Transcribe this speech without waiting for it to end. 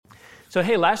So,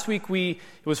 hey, last week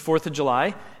it was 4th of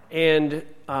July, and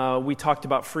we talked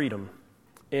about freedom.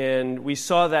 And we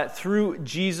saw that through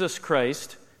Jesus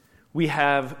Christ, we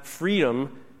have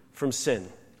freedom from sin.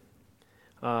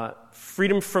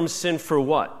 Freedom from sin for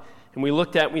what? And we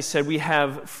looked at and we said we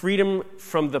have freedom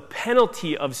from the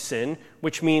penalty of sin,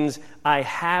 which means I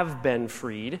have been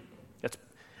freed.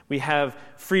 We have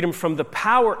freedom from the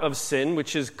power of sin,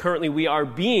 which is currently we are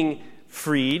being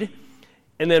freed.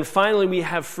 And then finally, we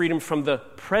have freedom from the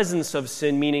presence of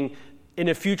sin, meaning in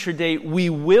a future day, we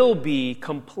will be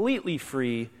completely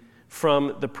free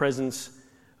from the presence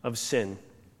of sin.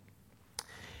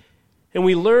 And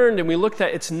we learned and we looked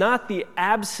at it's not the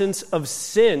absence of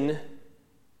sin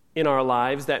in our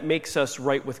lives that makes us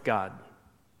right with God.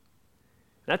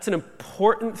 That's an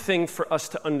important thing for us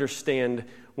to understand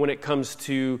when it comes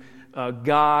to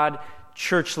God,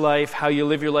 church life, how you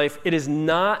live your life. It is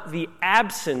not the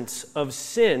absence of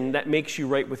sin that makes you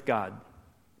right with God.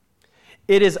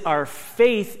 It is our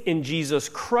faith in Jesus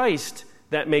Christ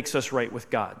that makes us right with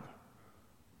God.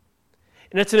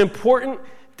 And it's an important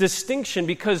distinction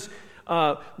because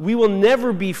we will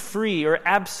never be free or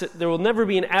absent. There will never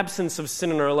be an absence of sin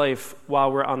in our life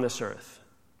while we're on this earth.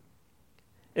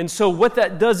 And so what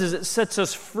that does is it sets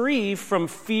us free from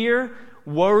fear,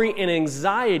 worry, and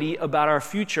anxiety about our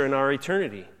future and our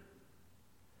eternity.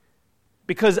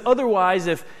 Because otherwise,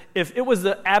 if it was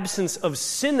the absence of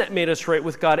sin that made us right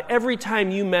with God, every time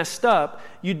you messed up,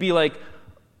 you'd be like,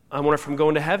 I wonder if I'm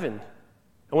going to heaven.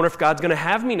 I wonder if God's going to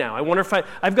have me now. I wonder if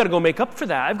I've got to go make up for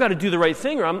that. I've got to do the right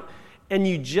thing. And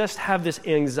you just have this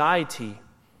anxiety.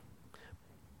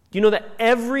 You know that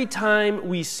every time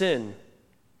we sin,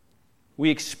 we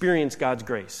experience God's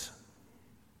grace.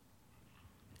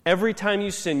 Every time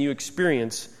you sin, you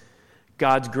experience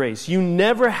God's grace. You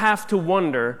never have to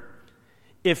wonder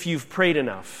if you've prayed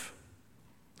enough.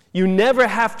 You never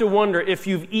have to wonder if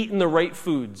you've eaten the right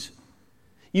foods.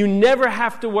 You never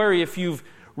have to worry if you've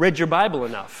read your Bible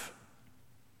enough.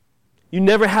 You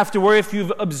never have to worry if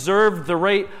you've observed the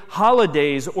right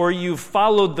holidays or you've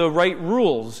followed the right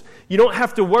rules. You don't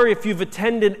have to worry if you've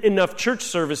attended enough church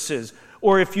services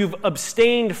or if you've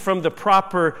abstained from the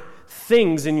proper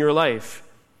things in your life.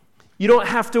 You don't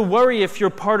have to worry if you're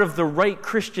part of the right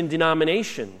Christian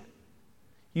denomination.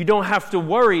 You don't have to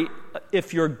worry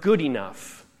if you're good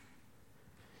enough.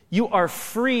 You are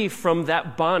free from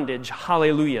that bondage.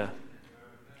 Hallelujah.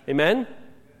 Amen?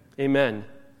 Amen.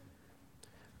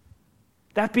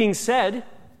 That being said,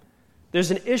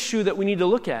 there's an issue that we need to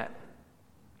look at.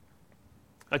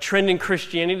 A trend in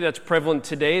Christianity that's prevalent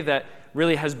today that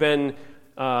really has been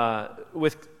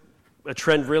with a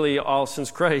trend really all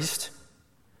since Christ.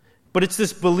 But it's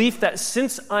this belief that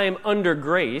since I am under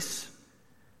grace,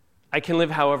 I can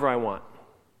live however I want.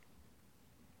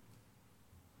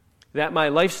 That my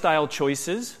lifestyle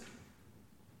choices,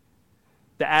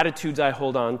 the attitudes I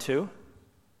hold on to,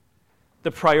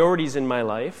 the priorities in my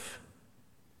life,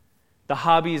 the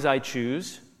hobbies I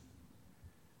choose,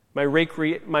 my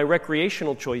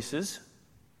recreational choices,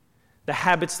 the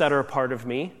habits that are a part of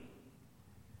me,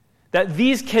 that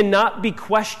these cannot be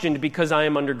questioned because I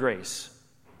am under grace.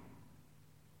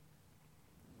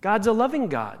 God's a loving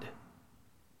God.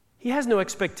 He has no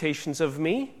expectations of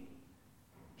me.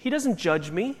 He doesn't judge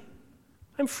me.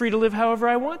 I'm free to live however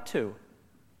I want to.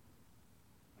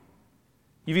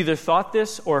 You've either thought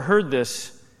this or heard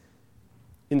this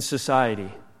in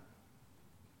society.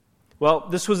 Well,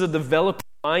 this was a developing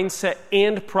mindset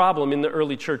and problem in the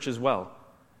early church as well.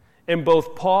 And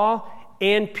both Paul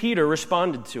and Peter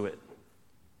responded to it.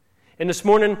 And this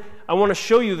morning, I want to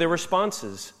show you their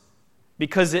responses.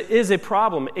 Because it is a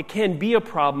problem. It can be a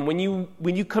problem when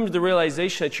you come to the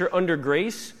realization that you're under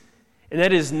grace, and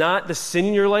that is not the sin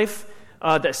in your life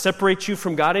that separates you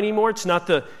from God anymore. It's not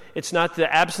the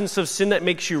absence of sin that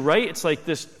makes you right. It's like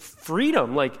this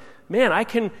freedom. Like, man, I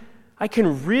can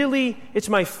really. It's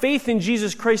my faith in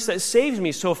Jesus Christ that saves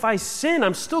me. So if I sin,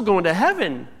 I'm still going to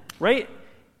heaven, right?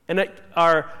 And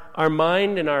our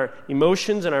mind and our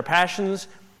emotions and our passions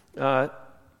can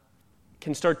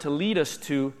start to lead us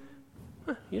to.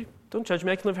 You don't judge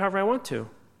me, I can live however I want to.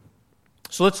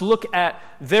 So let's look at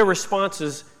their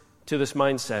responses to this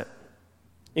mindset.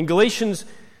 In Galatians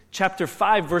chapter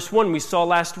 5, verse 1, we saw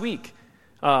last week,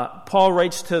 Paul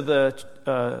writes to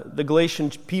the Galatian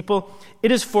people,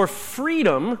 "It is for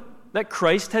freedom that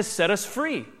Christ has set us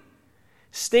free.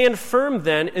 Stand firm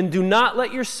then, and do not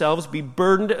let yourselves be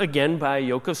burdened again by a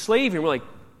yoke of slavery." And we're like,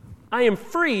 I am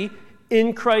free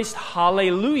in Christ,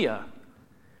 hallelujah.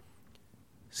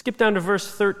 Skip down to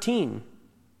verse 13.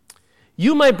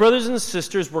 "You, my brothers and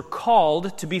sisters, were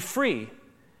called to be free,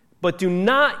 But do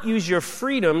not use your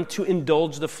freedom to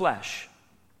indulge the flesh.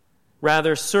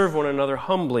 Rather, serve one another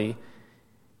humbly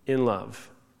in love.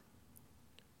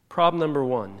 Problem number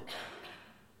 1,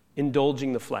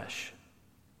 indulging the flesh.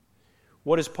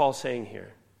 What is Paul saying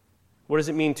here? What does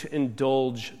it mean to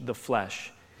indulge the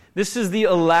flesh? This is the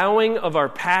allowing of our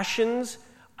passions,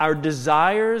 our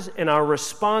desires, and our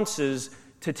responses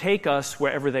to take us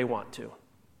wherever they want to.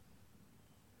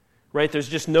 Right? There's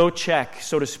just no check,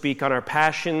 so to speak, on our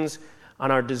passions,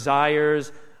 on our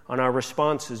desires, on our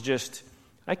responses. Just,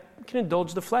 I can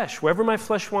indulge the flesh. Wherever my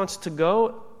flesh wants to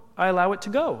go, I allow it to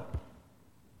go.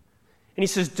 And he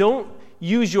says, don't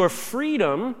use your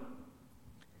freedom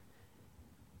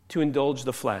to indulge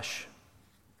the flesh.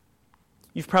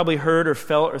 You've probably heard or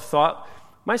felt or thought,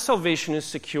 my salvation is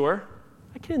secure.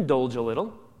 I can indulge a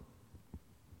little.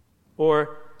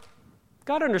 Or,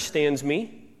 God understands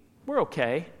me. We're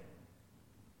okay.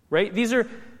 Right? These are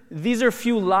a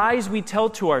few lies we tell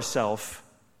to ourselves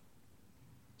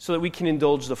so that we can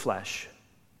indulge the flesh.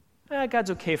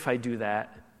 God's okay if I do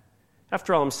that.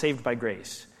 After all, I'm saved by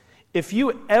grace. If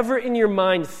you ever in your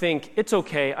mind think, it's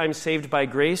okay, I'm saved by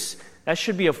grace, that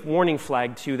should be a warning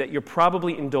flag to you that you're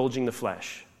probably indulging the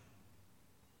flesh.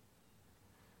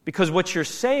 Because what you're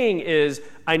saying is,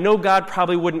 I know God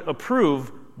probably wouldn't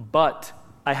approve, but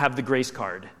I have the grace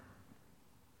card.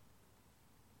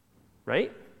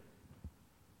 Right?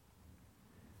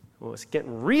 Well, it's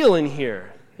getting real in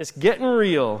here. It's getting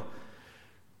real.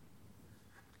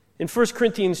 In 1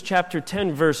 Corinthians chapter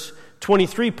 10, verse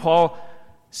 23, Paul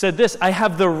said this, I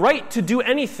have the right to do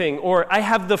anything, or I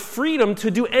have the freedom to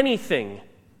do anything,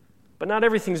 but not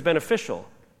everything's beneficial.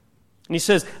 And he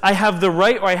says, I have the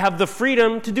right or I have the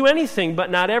freedom to do anything,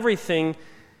 but not everything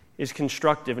is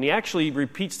constructive. And he actually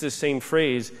repeats this same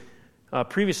phrase.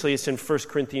 Previously, it's in 1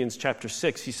 Corinthians chapter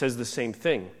 6. He says the same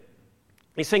thing.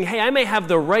 He's saying, hey, I may have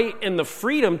the right and the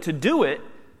freedom to do it.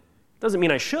 Doesn't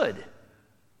mean I should.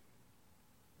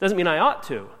 Doesn't mean I ought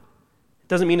to. It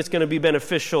doesn't mean it's going to be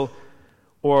beneficial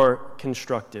or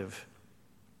constructive.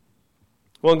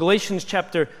 Well, in Galatians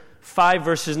chapter 5,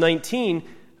 verses 19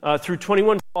 through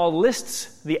 21, Paul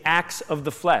lists the acts of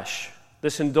the flesh,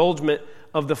 this indulgence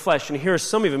of the flesh. And here are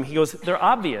some of them. He goes, they're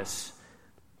obvious.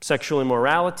 Sexual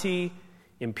immorality,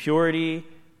 impurity,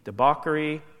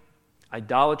 debauchery,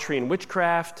 idolatry and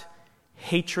witchcraft,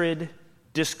 hatred,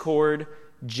 discord,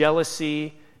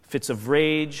 jealousy, fits of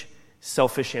rage,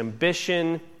 selfish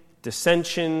ambition,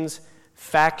 dissensions,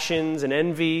 factions and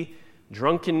envy,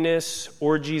 drunkenness,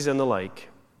 orgies, and the like.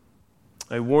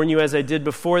 I warn you, as I did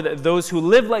before, that those who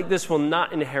live like this will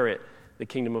not inherit the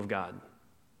kingdom of God.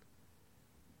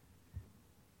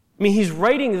 I mean, he's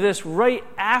writing this right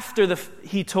after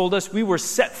he told us we were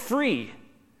set free.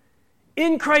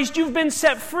 In Christ, you've been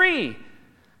set free.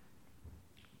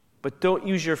 But don't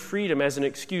use your freedom as an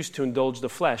excuse to indulge the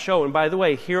flesh. Oh, and by the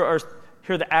way, here are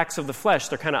the acts of the flesh.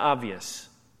 They're kind of obvious.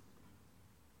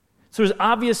 So there's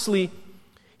obviously,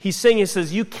 he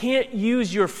says, you can't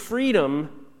use your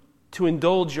freedom to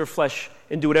indulge your flesh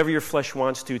and do whatever your flesh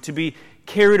wants to be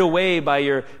carried away by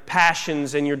your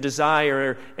passions and your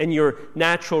desire and your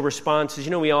natural responses.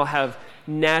 You know, we all have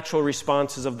natural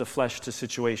responses of the flesh to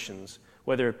situations,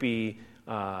 whether it be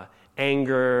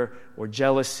anger or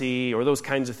jealousy or those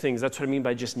kinds of things. That's what I mean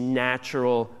by just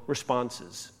natural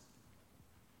responses.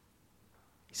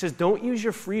 He says, don't use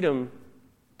your freedom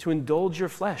to indulge your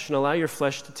flesh and allow your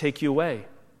flesh to take you away.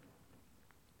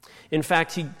 In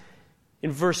fact,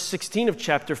 in verse 16 of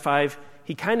chapter 5,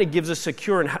 he kind of gives us a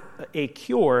cure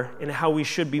in how we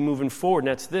should be moving forward, and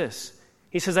that's this.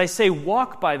 He says, I say,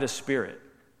 walk by the Spirit,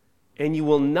 and you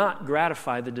will not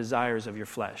gratify the desires of your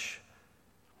flesh.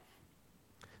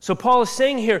 So Paul is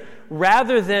saying here,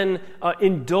 rather than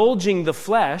indulging the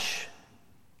flesh,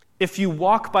 if you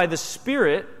walk by the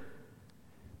Spirit,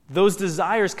 those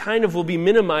desires kind of will be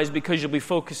minimized because you'll be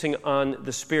focusing on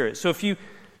the Spirit. So if you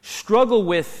struggle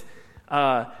with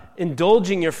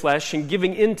indulging your flesh and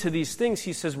giving in to these things,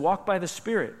 he says, walk by the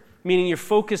Spirit. Meaning your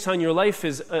focus on your life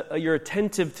is you're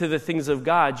attentive to the things of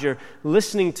God. You're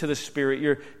listening to the Spirit.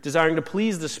 You're desiring to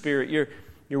please the Spirit.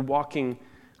 You're walking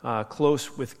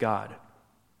close with God.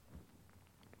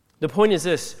 The point is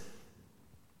this.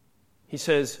 He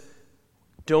says,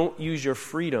 don't use your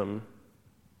freedom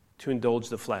to indulge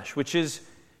the flesh, which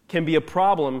can be a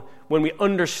problem when we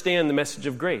understand the message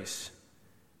of grace.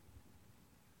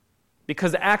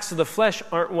 Because the acts of the flesh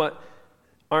aren't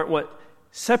what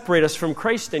separate us from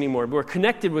Christ anymore. We're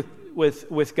connected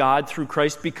with God through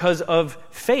Christ because of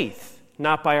faith,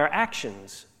 not by our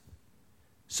actions.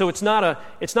 So it's not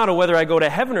a whether I go to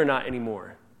heaven or not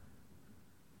anymore.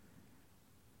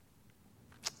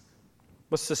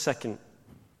 What's the second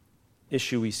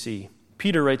issue we see.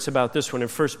 Peter writes about this one in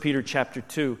 1 Peter chapter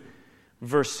 2,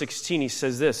 verse 16. He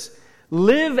says this,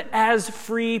 "Live as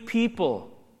free people."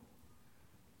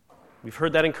 We've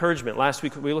heard that encouragement. Last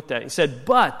week we looked at it. He said,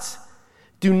 "But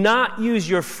do not use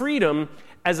your freedom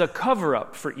as a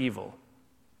cover-up for evil.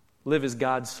 Live as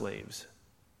God's slaves."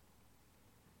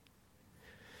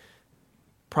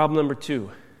 Problem number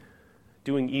 2,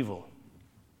 doing evil.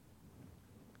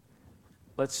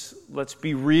 Let's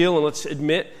be real and let's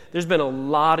admit there's been a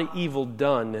lot of evil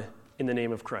done in the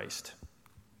name of Christ.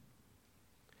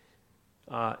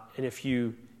 And if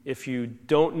you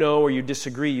don't know or you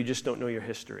disagree, you just don't know your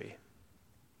history.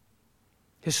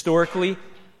 Historically,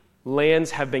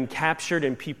 lands have been captured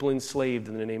and people enslaved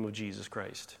in the name of Jesus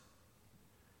Christ.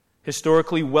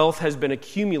 Historically, wealth has been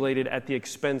accumulated at the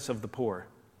expense of the poor.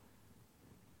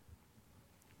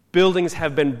 Buildings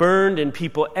have been burned and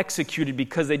people executed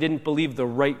because they didn't believe the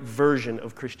right version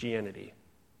of Christianity.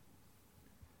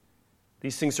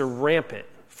 These things are rampant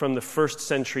from the first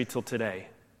century till today.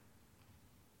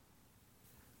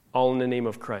 All in the name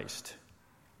of Christ.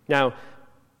 Now,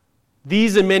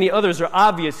 these and many others are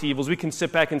obvious evils. We can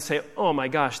sit back and say, oh my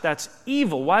gosh, that's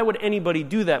evil. Why would anybody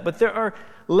do that? But there are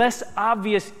less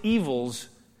obvious evils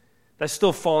that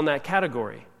still fall in that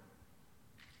category.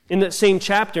 In that same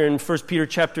chapter, in 1 Peter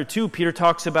chapter 2, Peter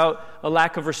talks about a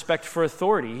lack of respect for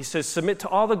authority. He says, submit to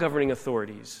all the governing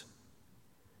authorities.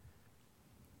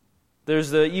 There's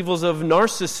the evils of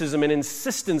narcissism and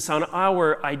insistence on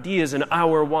our ideas and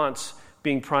our wants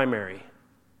being primary.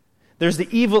 There's the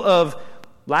evil of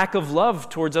lack of love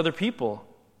towards other people,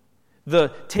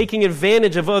 the taking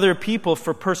advantage of other people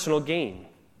for personal gain,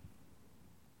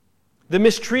 the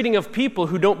mistreating of people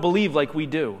who don't believe like we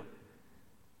do.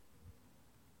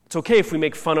 It's okay if we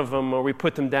make fun of them or we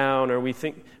put them down or we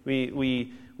think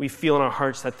we feel in our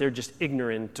hearts that they're just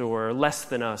ignorant or less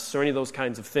than us or any of those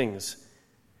kinds of things.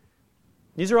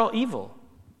 These are all evil.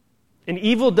 And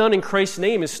evil done in Christ's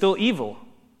name is still evil.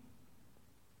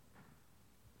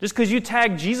 Just because you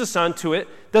tag Jesus onto it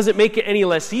doesn't make it any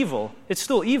less evil. It's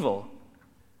still evil.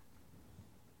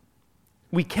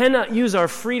 We cannot use our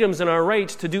freedoms and our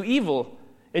rights to do evil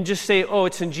and just say, oh,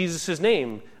 it's in Jesus'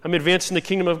 name. I'm advancing the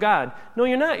kingdom of God. No,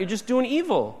 you're not. You're just doing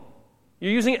evil.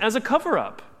 You're using it as a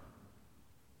cover-up.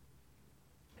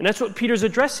 And that's what Peter's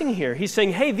addressing here. He's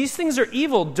saying, hey, these things are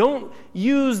evil. Don't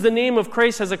use the name of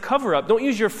Christ as a cover-up. Don't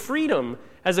use your freedom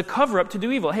as a cover-up to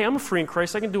do evil. Hey, I'm free in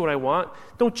Christ. I can do what I want.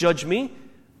 Don't judge me.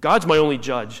 God's my only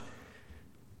judge.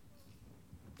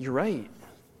 You're right.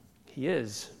 He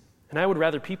is. And I would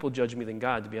rather people judge me than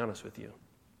God, to be honest with you.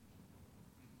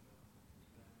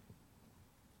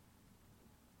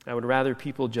 I would rather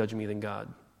people judge me than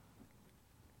God.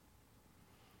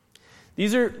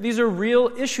 These are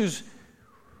real issues.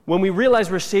 When we realize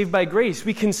we're saved by grace,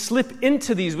 we can slip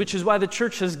into these, which is why the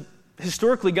church has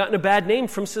historically gotten a bad name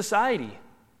from society.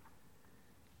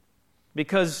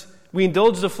 Because we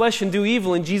indulge the flesh and do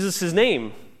evil in Jesus'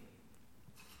 name.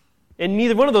 And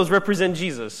neither one of those represent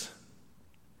Jesus.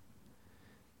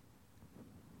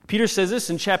 Peter says this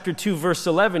in chapter 2, verse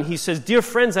 11. He says, "Dear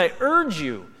friends, I urge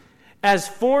you, as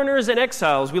foreigners and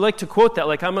exiles," we like to quote that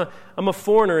like I'm a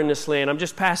foreigner in this land. I'm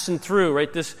just passing through,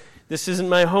 right? This isn't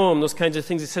my home, those kinds of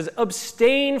things. It says,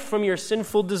 "Abstain from your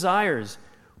sinful desires,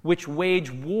 which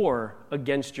wage war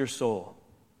against your soul."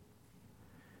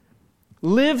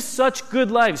 Live such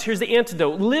good lives. Here's the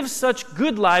antidote. Live such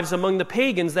good lives among the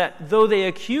pagans that though they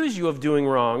accuse you of doing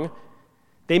wrong,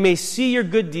 they may see your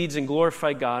good deeds and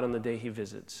glorify God on the day he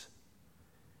visits.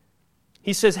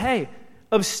 He says, hey,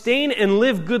 abstain and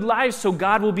live good lives so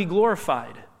God will be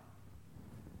glorified.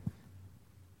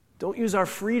 Don't use our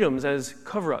freedoms as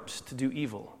cover-ups to do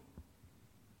evil.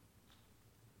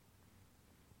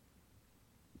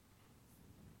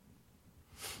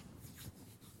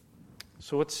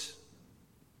 So what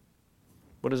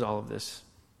is all of this?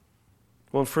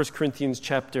 Well, in 1 Corinthians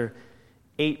chapter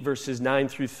 8, verses 9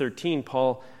 through 13,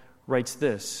 Paul writes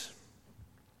this.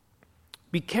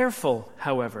 "Be careful,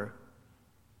 however,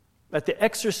 that the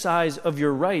exercise of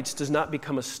your rights does not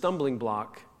become a stumbling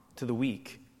block to the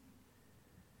weak.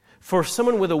 For if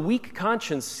someone with a weak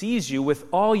conscience sees you with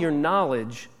all your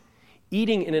knowledge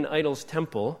eating in an idol's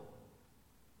temple,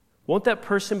 won't that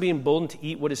person be emboldened to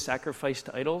eat what is sacrificed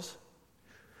to idols?"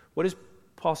 What is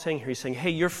Paul saying here? He's saying, hey,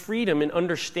 your freedom in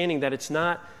understanding that it's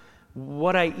not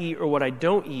what I eat or what I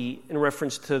don't eat in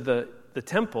reference to the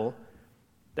temple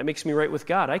that makes me right with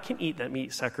God. I can eat that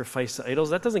meat sacrificed to idols.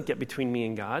 That doesn't get between me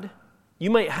and God. You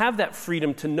might have that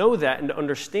freedom to know that and to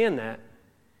understand that.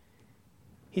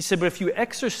 He said, but if you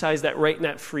exercise that right and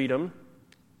that freedom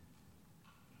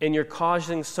and you're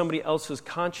causing somebody else's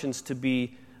conscience to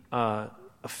be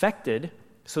affected,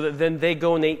 so that then they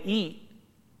go and they eat.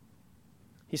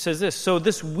 He says this, so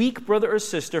this weak brother or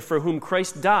sister for whom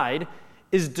Christ died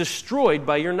is destroyed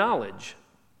by your knowledge.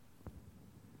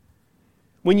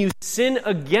 When you sin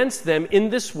against them in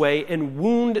this way and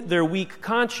wound their weak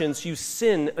conscience, you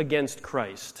sin against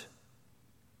Christ.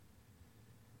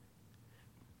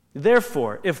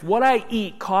 Therefore, if what I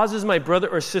eat causes my brother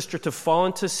or sister to fall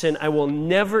into sin, I will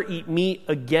never eat meat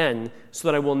again so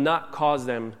that I will not cause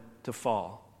them to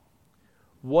fall.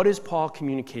 What is Paul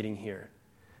communicating here?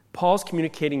 Paul's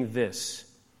communicating this,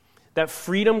 that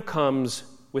freedom comes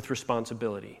with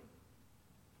responsibility.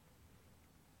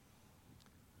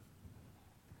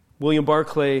 William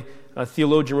Barclay, a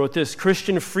theologian, wrote this,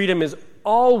 Christian freedom is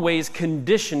always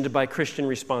conditioned by Christian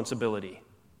responsibility.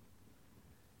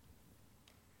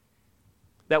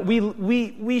 That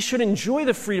we should enjoy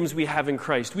the freedoms we have in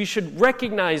Christ. We should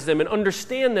recognize them and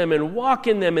understand them and walk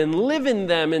in them and live in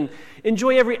them and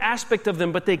enjoy every aspect of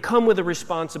them, but they come with a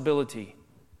responsibility.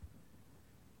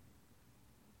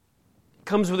 It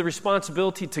comes with a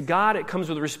responsibility to God. It comes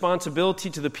with a responsibility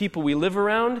to the people we live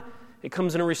around. It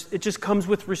just comes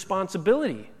with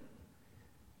responsibility.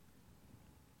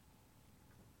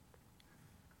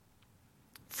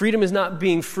 Freedom is not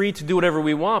being free to do whatever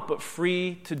we want, but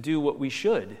free to do what we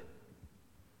should.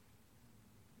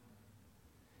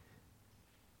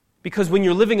 Because when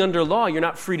you're living under law, you're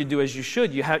not free to do as you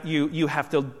should. You have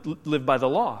to live by the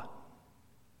law.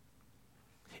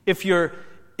 If you're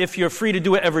free to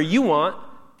do whatever you want,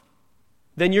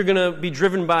 then you're going to be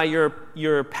driven by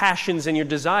your passions and your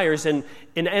desires, and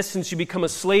in essence, you become a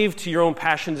slave to your own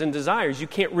passions and desires. You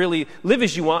can't really live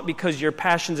as you want because your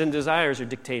passions and desires are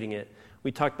dictating it.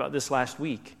 We talked about this last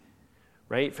week,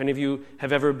 right? If any of you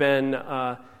have ever been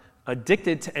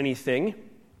addicted to anything,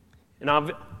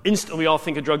 and instantly we all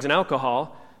think of drugs and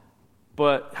alcohol,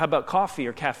 but how about coffee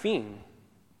or caffeine?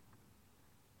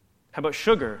 How about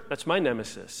sugar? That's my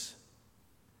nemesis.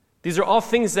 These are all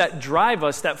things that drive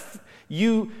us, that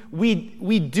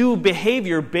we do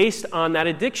behavior based on that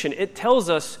addiction. It tells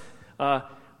us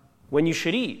when you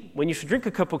should eat, when you should drink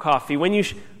a cup of coffee,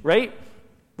 right?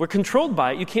 We're controlled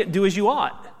by it. You can't do as you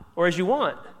ought or as you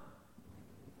want.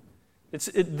 This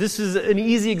is an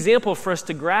easy example for us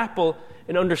to grapple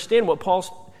and understand what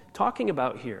Paul's talking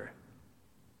about here.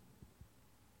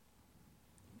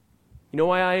 You know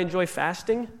why I enjoy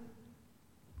fasting?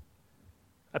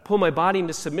 I pull my body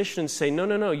into submission and say,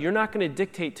 no, you're not going to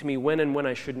dictate to me when and when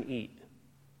I shouldn't eat.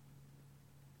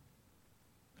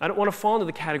 I don't want to fall into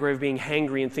the category of being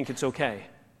hangry and think it's okay.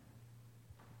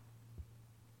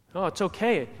 Oh, it's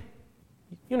okay.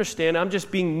 You understand, I'm just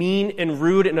being mean and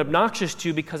rude and obnoxious to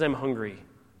you because I'm hungry.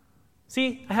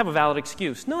 See, I have a valid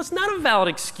excuse. No, it's not a valid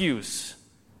excuse.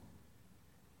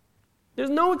 There's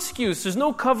no excuse. There's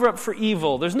no cover-up for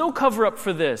evil. There's no cover-up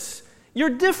for this. You're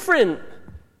different.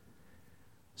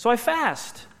 So I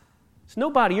fast. It's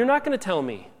nobody. You're not going to tell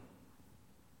me.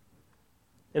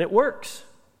 And it works.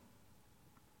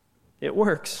 It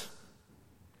works.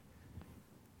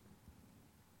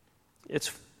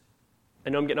 I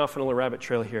know I'm getting off on a little rabbit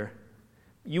trail here.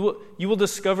 You will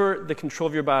discover the control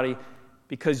of your body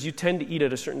because you tend to eat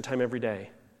at a certain time every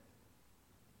day.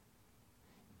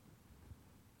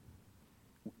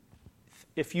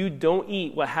 If you don't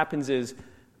eat, what happens is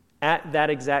at that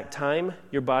exact time,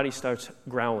 your body starts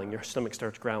growling, your stomach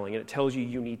starts growling, and it tells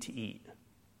you need to eat.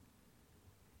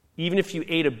 Even if you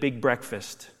ate a big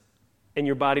breakfast and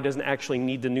your body doesn't actually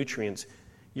need the nutrients,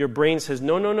 your brain says,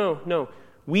 no.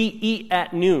 We eat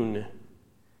at noon.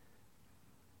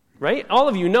 Right? All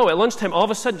of you know at lunchtime, all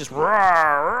of a sudden just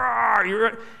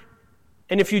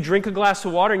and if you drink a glass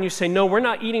of water and you say, no, we're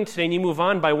not eating today, and you move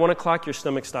on, by 1 o'clock your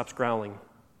stomach stops growling.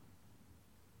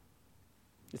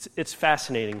 It's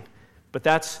fascinating. But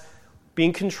that's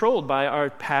being controlled by our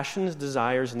passions,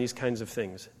 desires, and these kinds of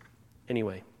things.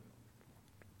 Anyway.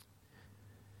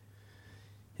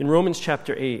 In Romans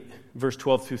chapter 8, verse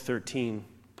 12 through 13,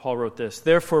 Paul wrote this,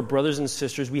 therefore, brothers and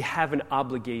sisters, we have an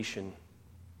obligation,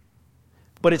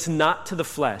 but it's not to the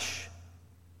flesh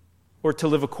or to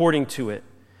live according to it.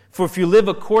 For if you live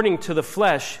according to the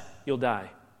flesh, you'll die.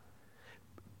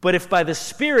 But if by the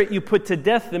Spirit you put to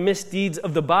death the misdeeds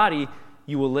of the body,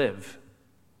 you will live.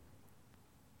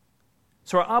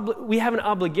 So we have an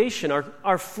obligation.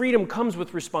 Our freedom comes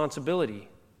with responsibility.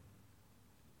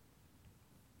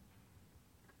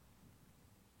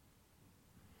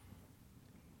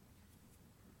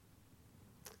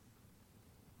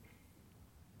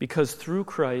 Because through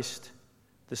Christ,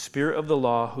 the Spirit of the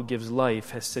law who gives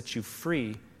life has set you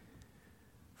free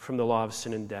from the law of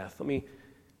sin and death. Let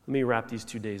me wrap these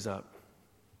 2 days up.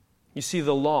 You see,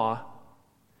 the law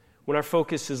when our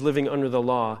focus is living under the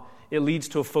law, it leads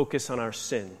to a focus on our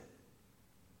sin.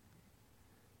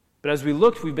 But as we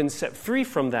looked, we've been set free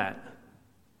from that.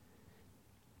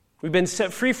 We've been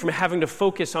set free from having to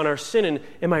focus on our sin. And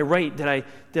am I right? Did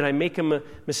I make a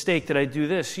mistake? Did I do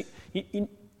this? Let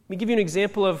me give you an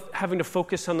example of having to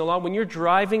focus on the law. When you're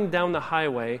driving down the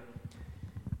highway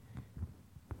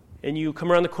and you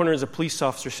come around the corner as a police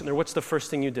officer sitting there, what's the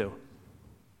first thing you do?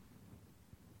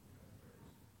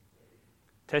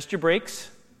 Test your brakes.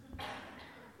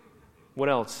 What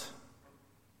else?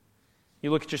 You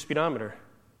look at your speedometer.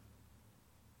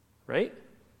 Right?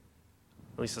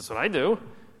 At least that's what I do.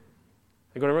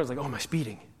 I go to everyone's like, oh, am I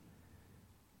speeding?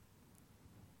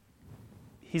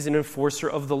 He's an enforcer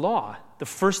of the law. The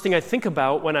first thing I think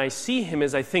about when I see him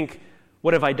is I think,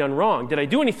 what have I done wrong? Did I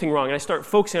do anything wrong? And I start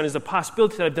focusing on is the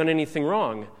possibility that I've done anything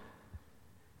wrong.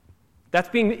 That's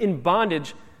being in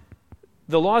bondage.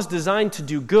 The law is designed to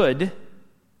do good,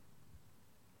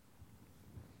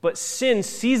 but sin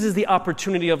seizes the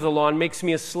opportunity of the law and makes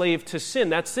me a slave to sin.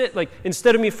 That's it. Like,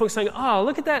 instead of me focusing, oh,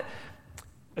 look at that,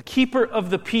 a keeper of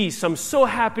the peace. I'm so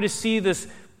happy to see this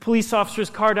police officer's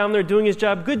car down there doing his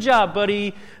job. Good job,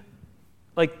 buddy.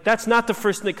 Like, that's not the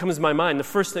first thing that comes to my mind. The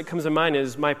first thing that comes to mind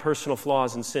is my personal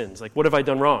flaws and sins. Like, what have I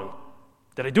done wrong?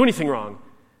 Did I do anything wrong?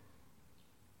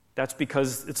 That's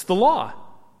because it's the law.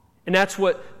 And that's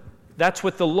what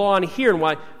the law in here, and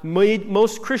why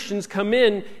most Christians come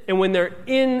in, and when they're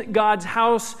in God's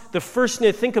house, the first thing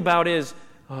they think about is,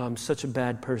 oh, I'm such a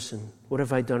bad person. What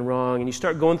have I done wrong? And you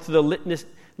start going through the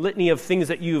litany of things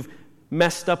that you've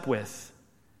messed up with.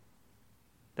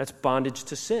 That's bondage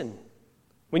to sin.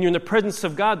 When you're in the presence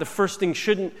of God, the first thing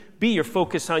shouldn't be your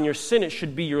focus on your sin. It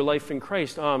should be your life in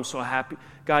Christ. Oh, I'm so happy.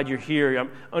 God, you're here.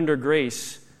 I'm under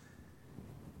grace.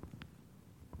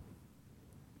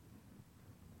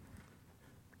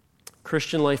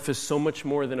 Christian life is so much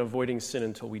more than avoiding sin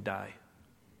until we die.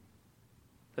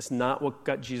 That's not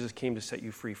what Jesus came to set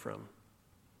you free from.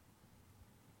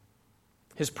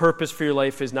 His purpose for your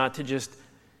life is not to just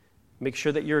make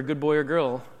sure that you're a good boy or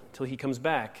girl until he comes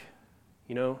back.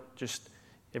 You know, just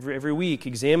every week,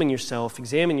 examine yourself,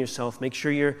 make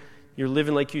sure you're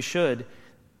living like you should.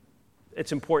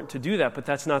 It's important to do that, but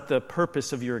that's not the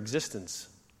purpose of your existence.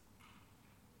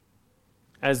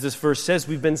 As this verse says,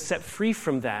 we've been set free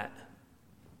from that.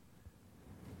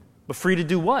 But free to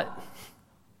do what?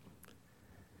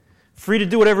 Free to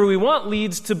do whatever we want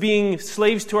leads to being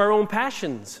slaves to our own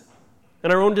passions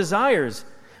and our own desires.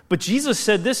 But Jesus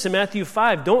said this in Matthew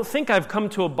 5, don't think I've come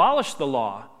to abolish the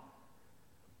law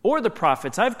or the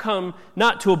prophets. I've come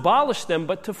not to abolish them,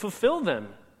 but to fulfill them.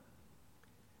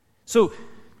 So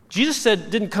Jesus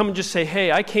didn't come and just say,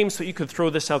 hey, I came so you could throw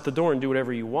this out the door and do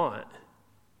whatever you want.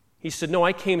 He said, no,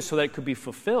 I came so that it could be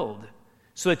fulfilled,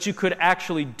 so that you could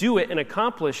actually do it and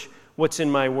accomplish what's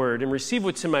in my word and receive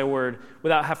what's in my word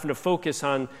without having to focus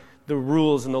on the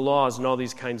rules and the laws and all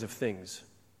these kinds of things.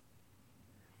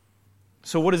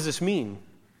 So what does this mean?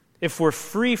 If we're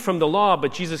free from the law,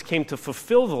 but Jesus came to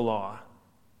fulfill the law,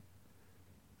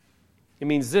 it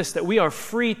means this, that we are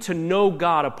free to know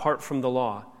God apart from the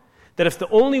law. That if the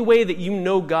only way that you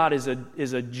know God is a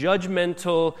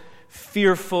judgmental,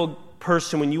 fearful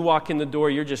person, when you walk in the door,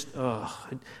 you're just, all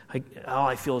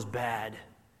I feel is bad.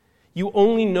 You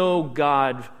only know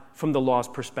God from the law's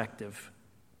perspective.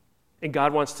 And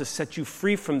God wants to set you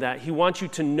free from that. He wants you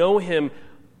to know him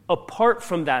apart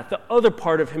from that, the other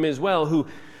part of him as well, who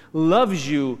loves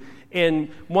you and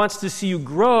wants to see you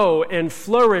grow and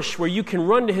flourish where you can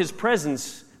run to his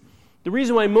presence. The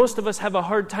reason why most of us have a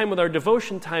hard time with our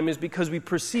devotion time is because we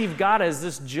perceive God as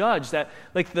this judge that,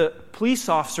 like the police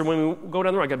officer, when we go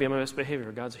down the road, I got to be on my best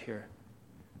behavior. God's here.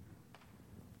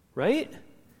 Right?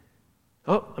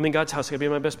 Oh, I'm in God's house. I got to be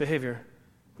on my best behavior.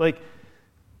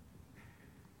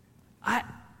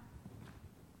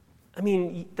 I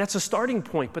mean, that's a starting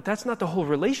point, but that's not the whole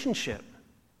relationship.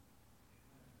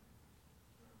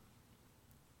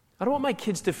 I don't want my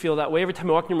kids to feel that way. Every time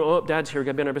I walk in the room, oh, Dad's here, we've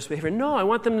got to be on our best behavior. No, I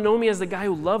want them to know me as the guy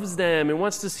who loves them and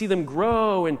wants to see them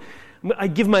grow, and I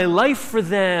give my life for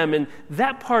them, and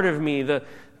that part of me,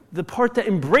 the part that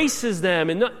embraces them,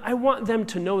 and I want them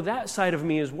to know that side of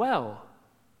me as well.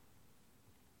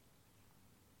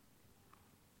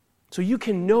 So you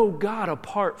can know God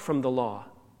apart from the law.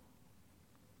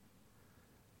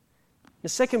 The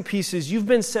second piece is you've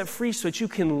been set free so that you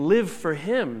can live for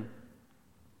him.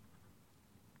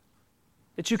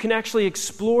 That you can actually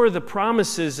explore the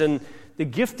promises and the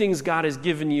giftings God has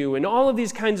given you and all of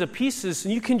these kinds of pieces,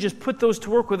 and you can just put those to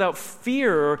work without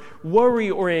fear or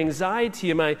worry or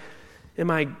anxiety. Am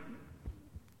I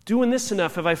doing this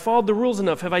enough? Have I followed the rules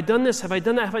enough? Have I done this? Have I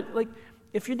done that?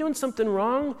 If you're doing something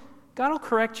wrong, God will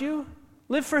correct you.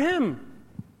 Live for Him.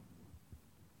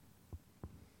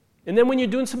 And then when you're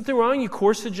doing something wrong, you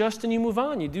course adjust and you move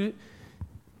on.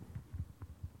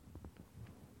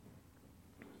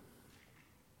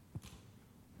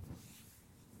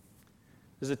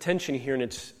 There's a tension here, and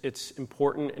it's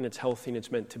important, and it's healthy, and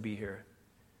it's meant to be here.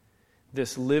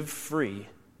 This live free,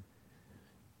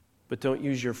 but don't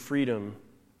use your freedom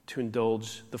to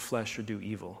indulge the flesh or do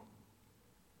evil.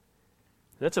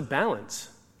 That's a balance,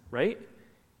 right?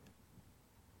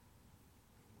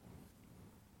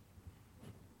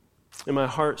 And my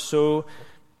heart so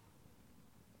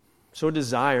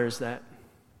desires that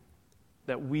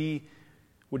we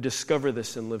would discover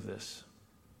this and live this.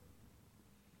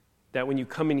 That when you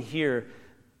come in here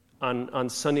on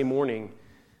Sunday morning,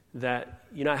 that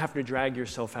you're not having to drag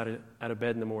yourself out of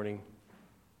bed in the morning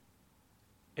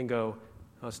and go,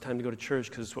 oh, it's time to go to church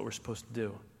because it's what we're supposed to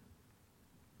do.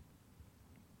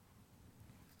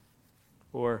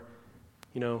 Or,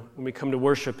 when we come to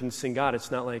worship and sing God,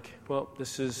 it's not like, well,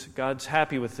 God's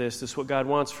happy with this. This is what God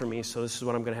wants from me, so this is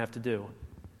what I'm going to have to do.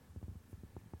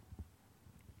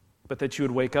 But that you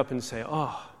would wake up and say,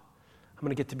 oh, I'm going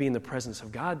to get to be in the presence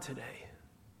of God today.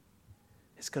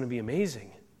 It's going to be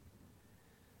amazing.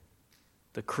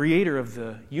 The creator of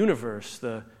the universe,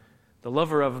 the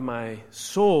lover of my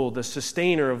soul, the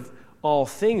sustainer of all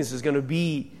things is going to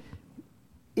be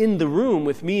in the room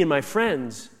with me and my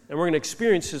friends, and we're going to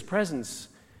experience His presence.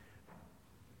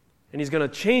 And He's going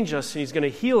to change us, and He's going to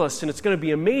heal us, and it's going to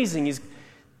be amazing.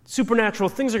 Supernatural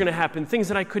things are going to happen, things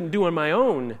that I couldn't do on my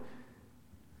own.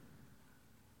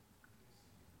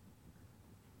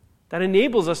 That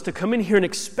enables us to come in here and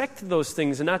expect those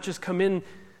things and not just come in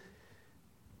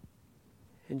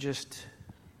and just,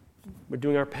 we're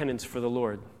doing our penance for the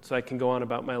Lord so I can go on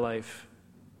about my life.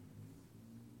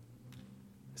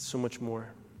 It's so much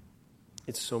more.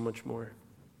 It's so much more.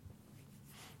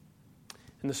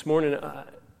 And this morning,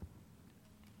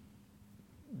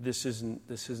 this isn't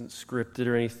scripted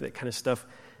or anything, that kind of stuff.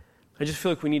 I just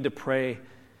feel like we need to pray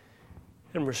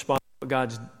and respond to what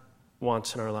God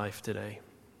wants in our life today.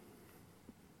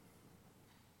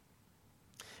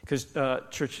 Because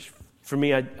church, for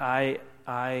me, I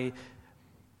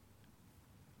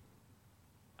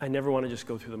never want to just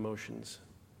go through the motions.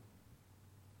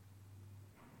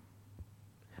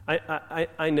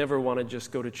 I never want to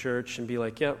just go to church and be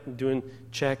like, yeah, I'm doing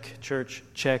check, church,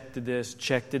 check, did this,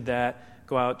 check, did that,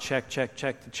 go out, check,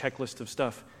 the checklist of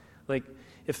stuff. Like,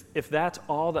 if that's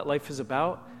all that life is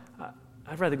about,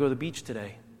 I'd rather go to the beach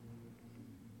today.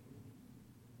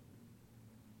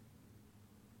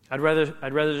 I'd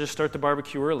rather just start the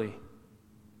barbecue early.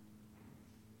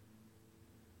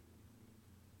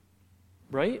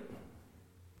 Right?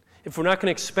 If we're not going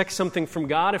to expect something from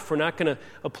God, if we're not going to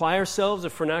apply ourselves,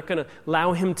 if we're not going to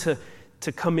allow Him to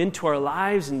come into our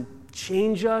lives and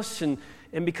change us, and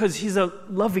because He's a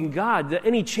loving God, that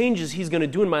any changes He's going to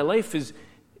do in my life is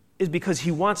because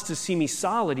He wants to see me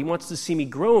solid. He wants to see me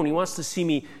grown. He wants to see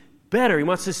me better. He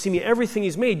wants to see me everything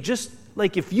He's made. Just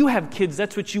like if you have kids,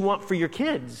 that's what you want for your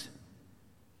kids.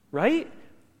 Right?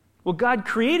 Well, God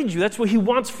created you. That's what He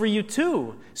wants for you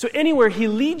too. So anywhere He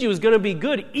leads you is going to be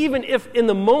good, even if in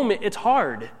the moment it's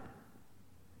hard.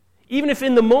 Even if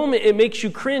in the moment it makes you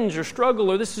cringe or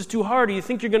struggle or this is too hard or you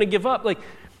think you're going to give up. Like,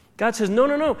 God says,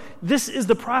 no. This is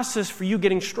the process for you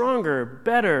getting stronger,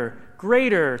 better,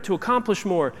 greater, to accomplish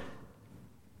more.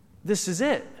 This is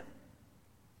it.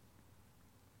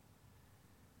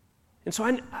 And so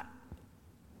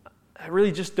I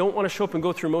really just don't want to show up and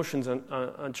go through motions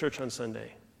on church on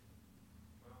Sunday.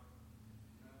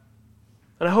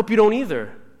 And I hope you don't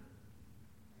either.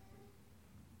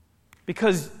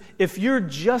 Because if you're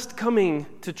just coming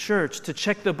to church to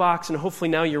check the box and hopefully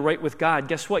now you're right with God,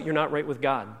 guess what? You're not right with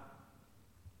God.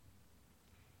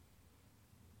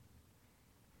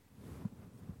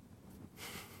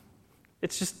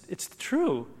 It's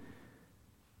true.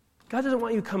 God doesn't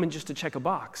want you coming just to check a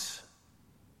box.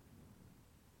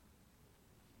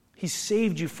 He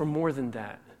saved you for more than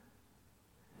that.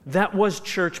 That was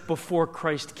church before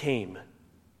Christ came.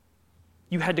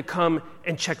 You had to come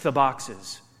and check the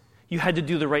boxes. You had to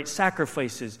do the right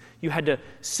sacrifices. You had to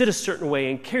sit a certain way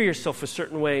and carry yourself a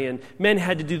certain way, and men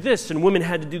had to do this, and women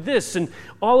had to do this, and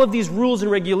all of these rules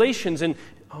and regulations, and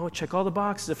check all the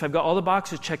boxes. If I've got all the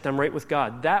boxes checked, I'm right with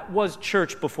God. That was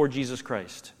church before Jesus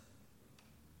Christ.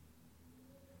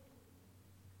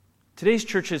 Today's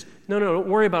church is, no, don't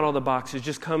worry about all the boxes.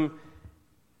 Just come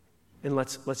and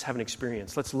let's have an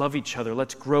experience. Let's love each other.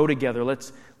 Let's grow together.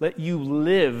 Let you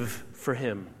live for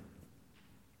Him.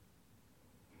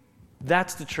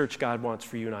 That's the church God wants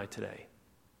for you and I today.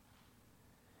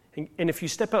 And if you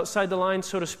step outside the line,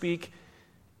 so to speak,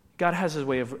 God has his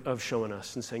way of showing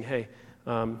us and saying, hey,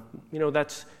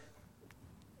 that's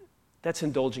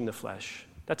indulging the flesh.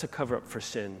 That's a cover-up for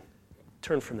sin.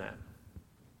 Turn from that.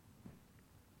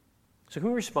 So can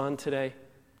we respond today?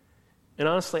 And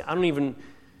honestly, I don't even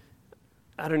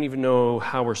know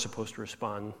how we're supposed to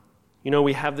respond.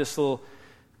 We have this little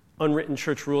unwritten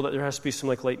church rule that there has to be some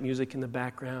light music in the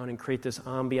background and create this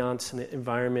ambiance in the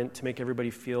environment to make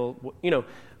everybody feel, we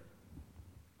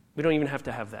don't even have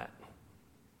to have that.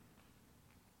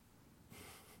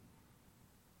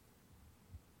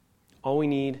 All we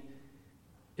need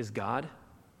is God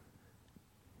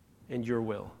and your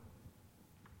will.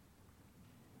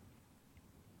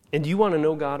 And do you want to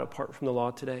know God apart from the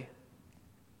law today?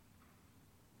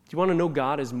 Do you want to know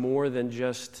God as more than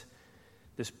just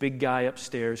this big guy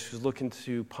upstairs who's looking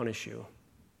to punish you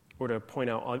or to point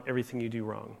out everything you do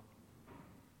wrong?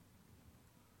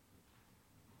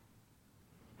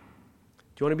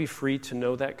 Do you want to be free to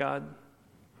know that God?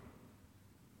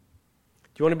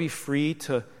 Do you want to be free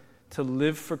to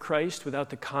live for Christ without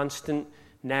the constant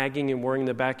nagging and worrying in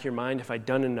the back of your mind? Have I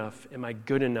done enough? Am I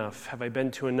good enough? Have I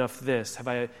been to enough this? Have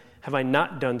I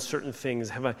not done certain things?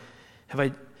 Have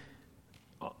I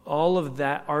all of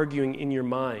that arguing in your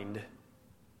mind? Do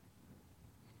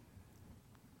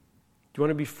you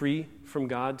want to be free from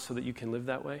God so that you can live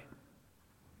that way?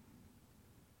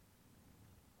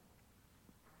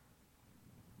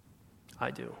 I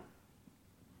do.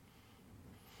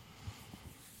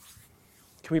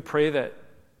 Can we pray that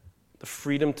the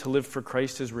freedom to live for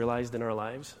Christ is realized in our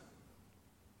lives?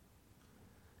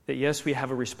 That yes, we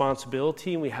have a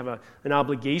responsibility and we have an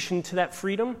obligation to that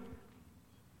freedom,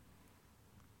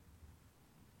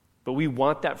 but we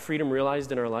want that freedom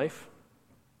realized in our life?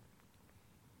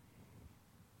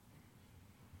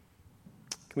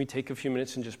 Can we take a few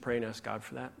minutes and just pray and ask God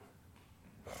for that?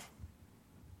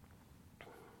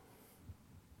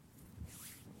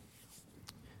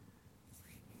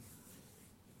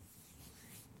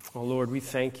 Oh, Lord, we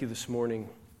thank you this morning.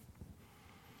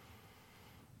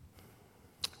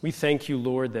 We thank you,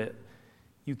 Lord, that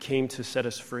you came to set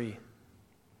us free.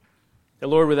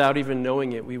 And Lord, without even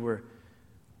knowing it, we were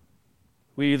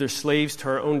either slaves to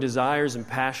our own desires and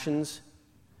passions,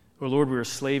 or Lord, we were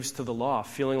slaves to the law,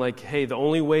 feeling like, hey, the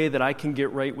only way that I can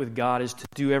get right with God is to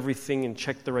do everything and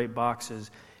check the right boxes.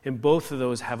 And both of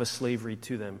those have a slavery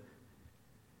to them.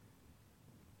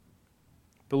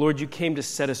 But Lord, you came to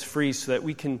set us free so that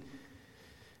we can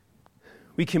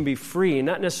be free, and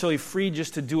not necessarily free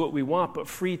just to do what we want, but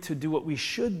free to do what we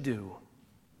should do.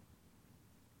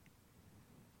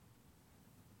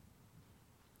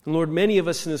 And Lord, many of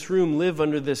us in this room live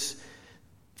under this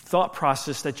thought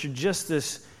process that you're just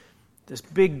this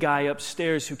big guy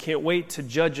upstairs who can't wait to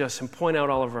judge us and point out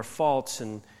all of our faults,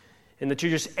 and that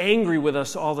you're just angry with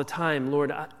us all the time.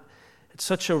 Lord, it's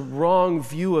such a wrong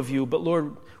view of you, but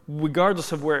Lord,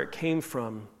 regardless of where it came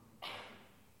from,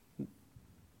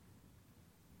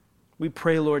 we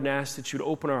pray, Lord, and ask that you'd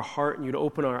open our heart and you'd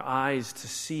open our eyes to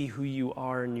see who you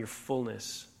are in your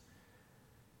fullness.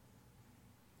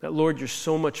 That, Lord, you're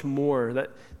so much more, that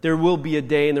there will be a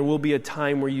day and there will be a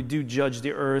time where you do judge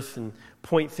the earth and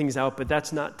point things out, but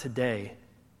that's not today.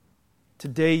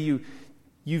 Today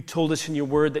you told us in your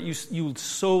word that you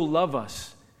so love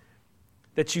us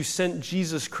that you sent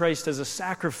Jesus Christ as a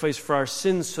sacrifice for our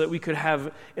sins so that we could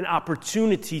have an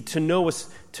opportunity to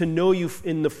know you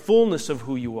in the fullness of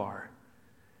who you are.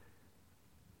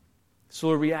 So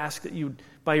Lord, we ask that you,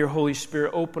 by your Holy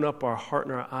Spirit, open up our heart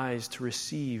and our eyes to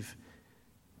receive,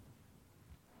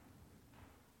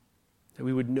 that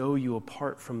we would know you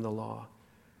apart from the law.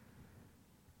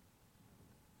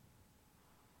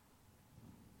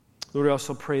 Lord, I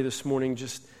also pray this morning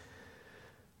just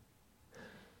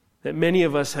that many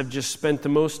of us have just spent the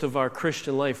most of our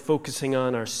Christian life focusing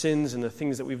on our sins and the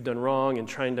things that we've done wrong and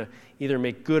trying to either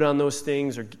make good on those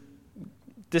things or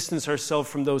distance ourselves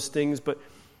from those things, but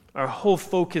our whole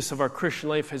focus of our Christian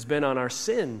life has been on our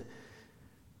sin,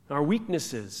 our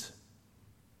weaknesses.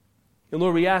 And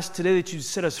Lord, we ask today that you'd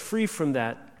set us free from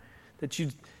that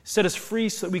you'd set us free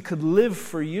so that we could live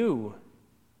for you,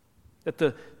 that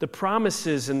the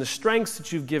promises and the strengths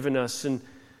that you've given us and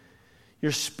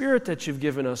your Spirit that you've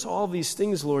given us, all these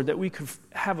things, Lord, that we could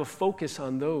have a focus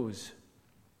on those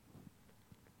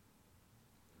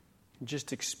and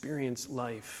just experience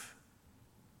life.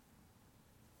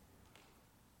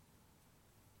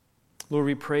 Lord,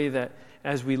 we pray that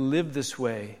as we live this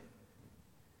way,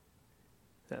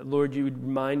 that, Lord, you would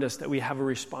remind us that we have a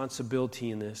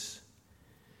responsibility in this.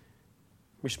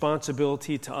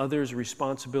 Responsibility to others,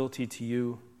 responsibility to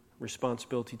you,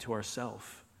 responsibility to ourselves.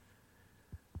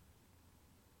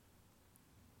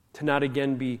 to not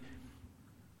again be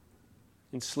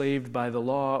enslaved by the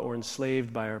law or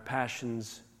enslaved by our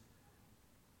passions,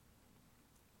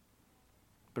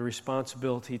 but a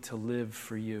responsibility to live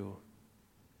for you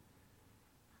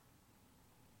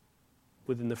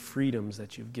within the freedoms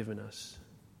that you've given us.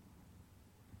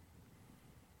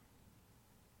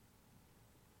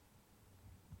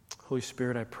 Holy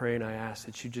Spirit, I pray and I ask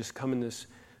that you just come in this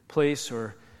place,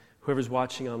 or whoever's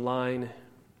watching online,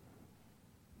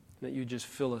 that you just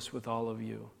fill us with all of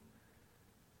you.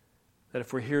 That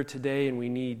if we're here today and we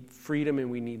need freedom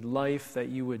and we need life, that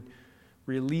you would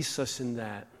release us in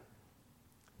that.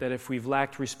 That if we've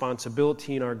lacked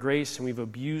responsibility in our grace and we've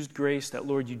abused grace, that,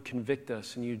 Lord, you'd convict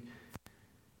us and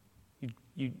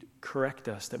you'd correct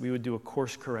us, that we would do a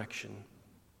course correction.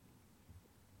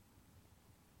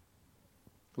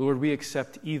 Lord, we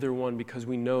accept either one because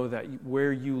we know that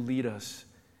where you lead us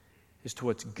is to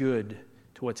what's good,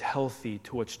 to what's healthy,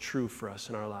 to what's true for us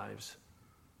in our lives.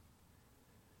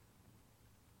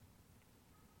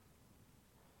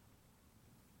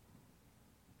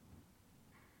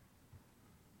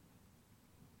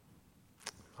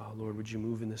 Oh, Lord, would you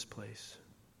move in this place?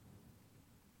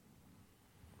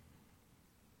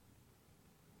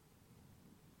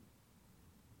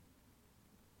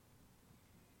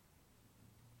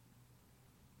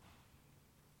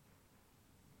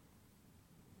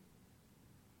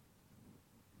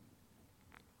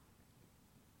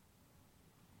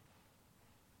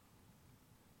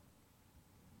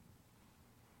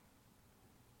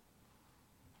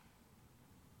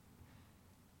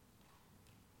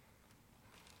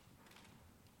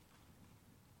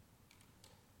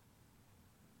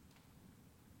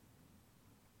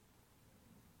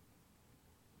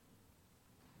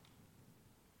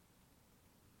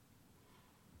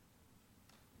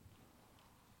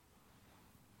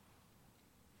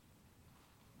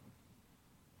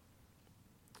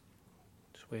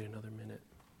 Wait another minute.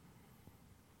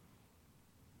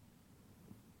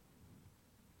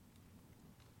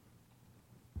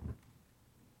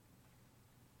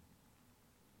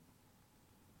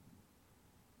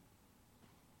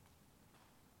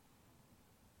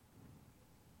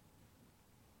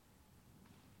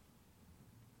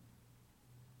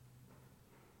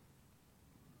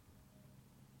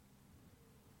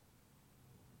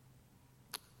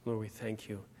 Lord, we thank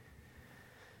you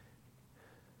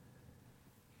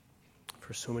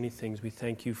for so many things. We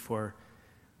thank you for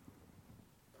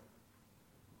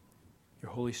your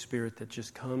Holy Spirit that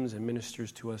just comes and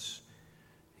ministers to us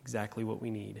exactly what we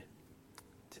need.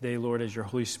 Today, Lord, as your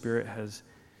Holy Spirit has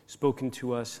spoken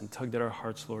to us and tugged at our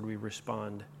hearts, Lord, we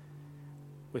respond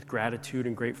with gratitude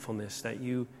and gratefulness that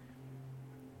you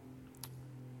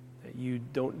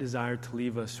don't desire to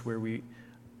leave us where we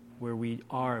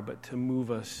are, but to move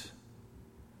us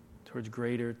towards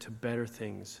greater, to better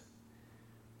things.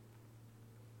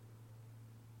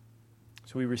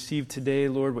 So we receive today,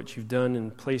 Lord, what you've done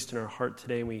and placed in our heart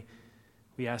today, and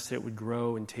we ask that it would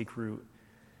grow and take root.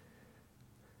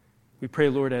 We pray,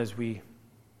 Lord, as we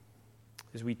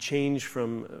change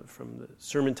from the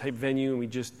sermon-type venue and we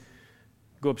just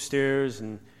go upstairs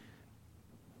and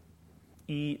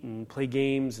eat and play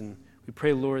games, and we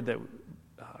pray, Lord, that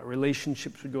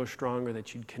relationships would go stronger,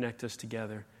 that you'd connect us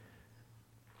together.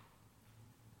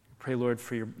 We pray, Lord,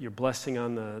 for your blessing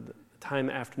on the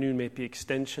time afternoon. May it be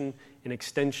an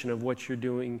extension of what you're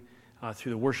doing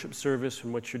through the worship service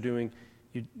and what you're doing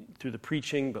through the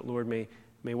preaching. But Lord, may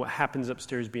what happens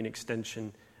upstairs be an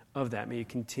extension of that. May you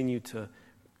continue to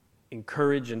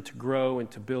encourage and to grow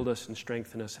and to build us and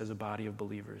strengthen us as a body of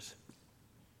believers.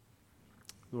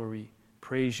 Lord, we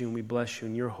praise you and we bless you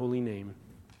in your holy name.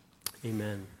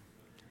 Amen.